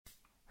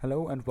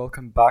Hello and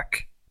welcome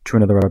back to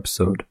another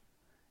episode.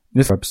 In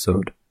this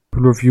episode,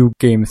 we'll review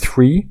Game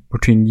 3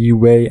 between Yi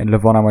Wei and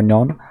Levon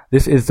Armagnon.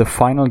 This is the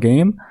final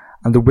game,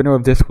 and the winner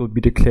of this will be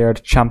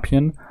declared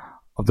champion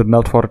of the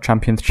Meltwater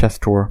Champions Chess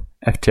Tour,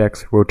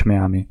 FTX Road to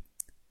Miami.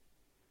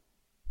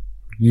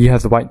 Yi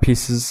has the white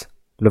pieces,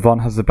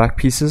 Levon has the black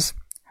pieces.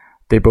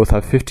 They both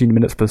have 15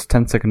 minutes plus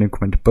 10-second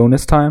increment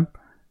bonus time.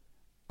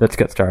 Let's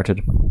get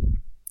started.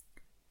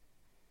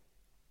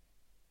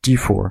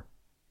 D4.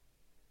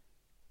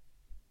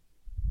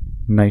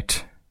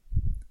 Knight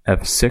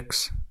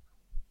f6,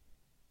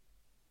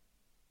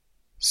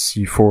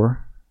 c4,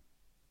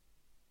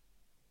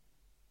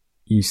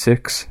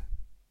 e6,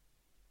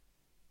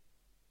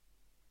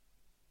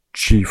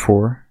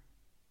 g4,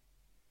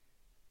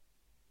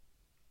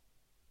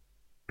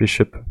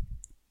 bishop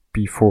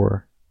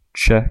b4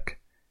 check,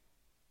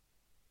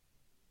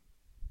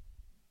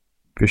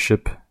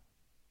 bishop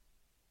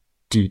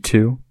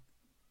d2,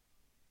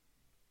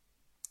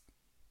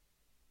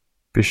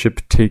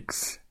 bishop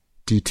takes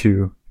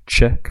d2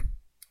 check,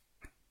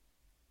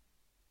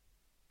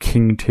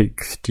 king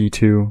takes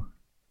d2,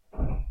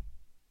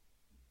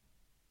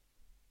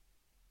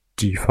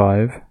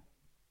 d5,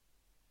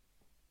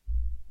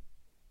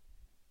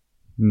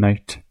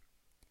 knight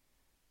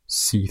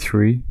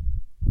c3,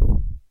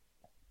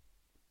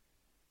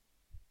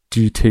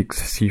 d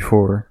takes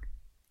c4,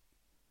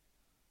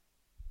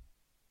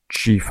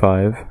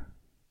 g5,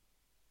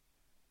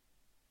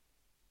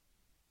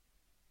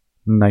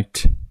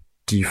 knight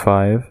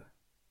d5,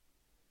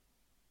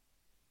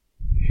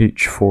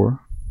 h4,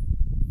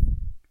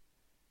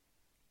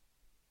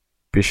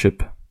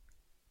 bishop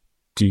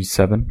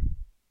d7,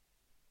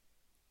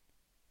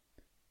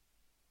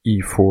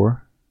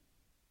 e4,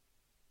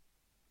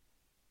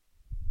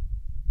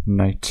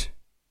 knight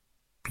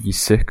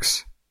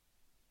b6,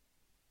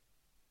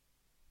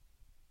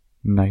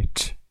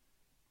 knight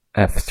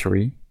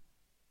f3,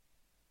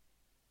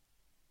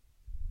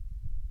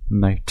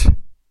 knight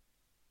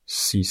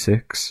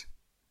c6,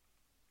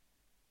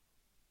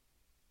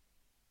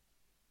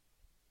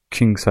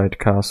 kingside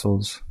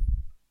castles,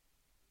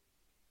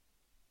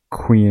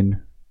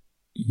 queen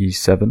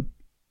e7,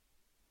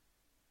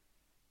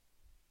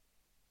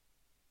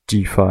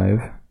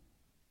 d5,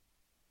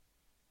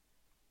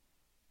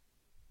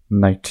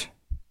 knight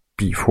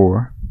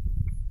b4,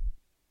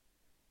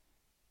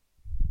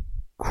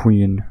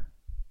 queen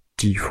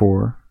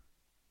d4,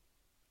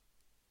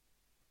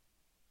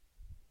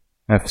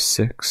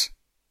 f6,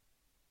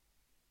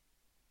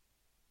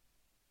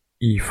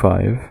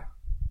 e5,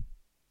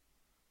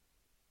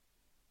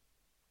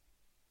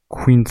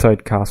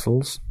 queenside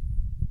castles,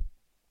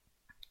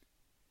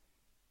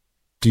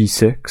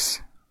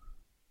 d6,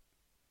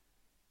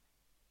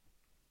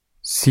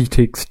 c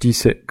takes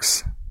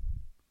d6,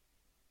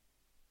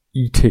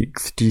 e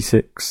takes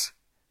d6,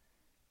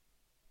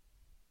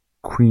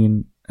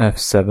 queen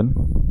f7,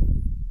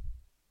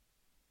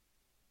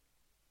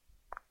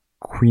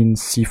 queen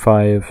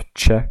c5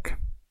 check,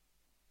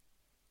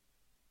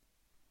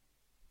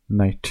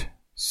 knight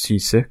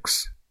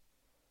c6,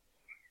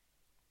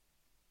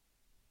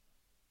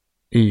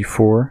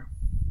 e4,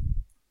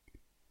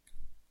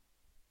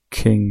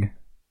 king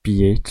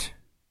b8,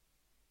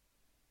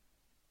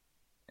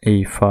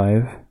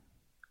 a5,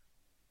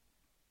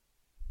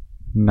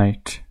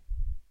 knight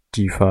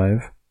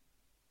d5,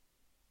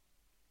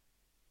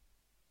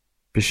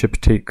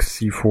 bishop takes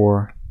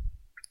c4,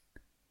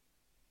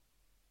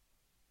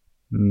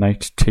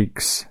 knight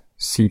takes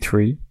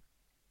c3,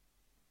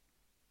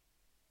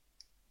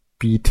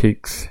 b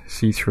takes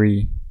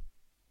c3,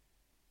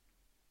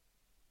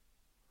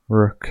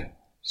 rook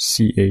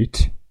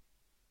c8,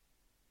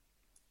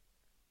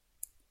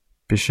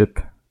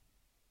 bishop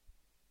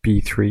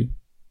b3,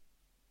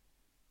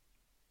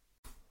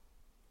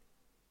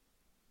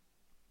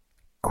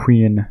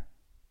 queen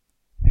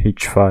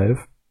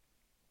h5,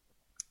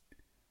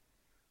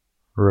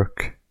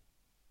 rook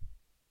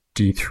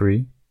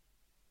d3,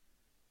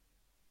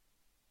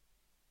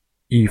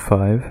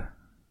 e5,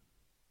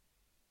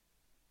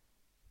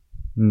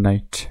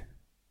 knight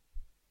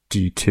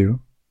d2,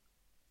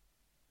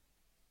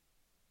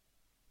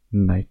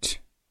 knight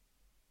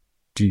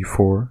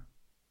d4,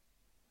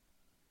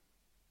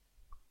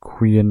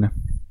 queen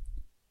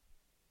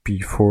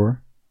b4,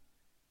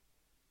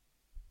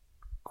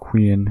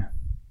 queen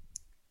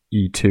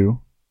e2,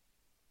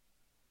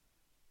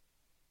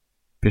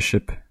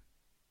 bishop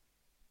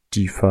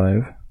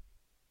d5,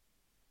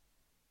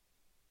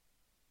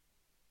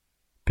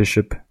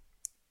 bishop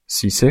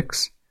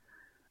c6.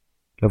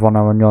 Levon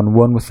Armagnon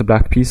won with the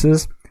black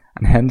pieces,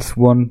 and hence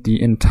won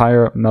the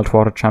entire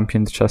Meltwater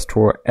Champions Chess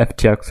Tour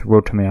FTX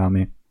Road to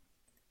Miami.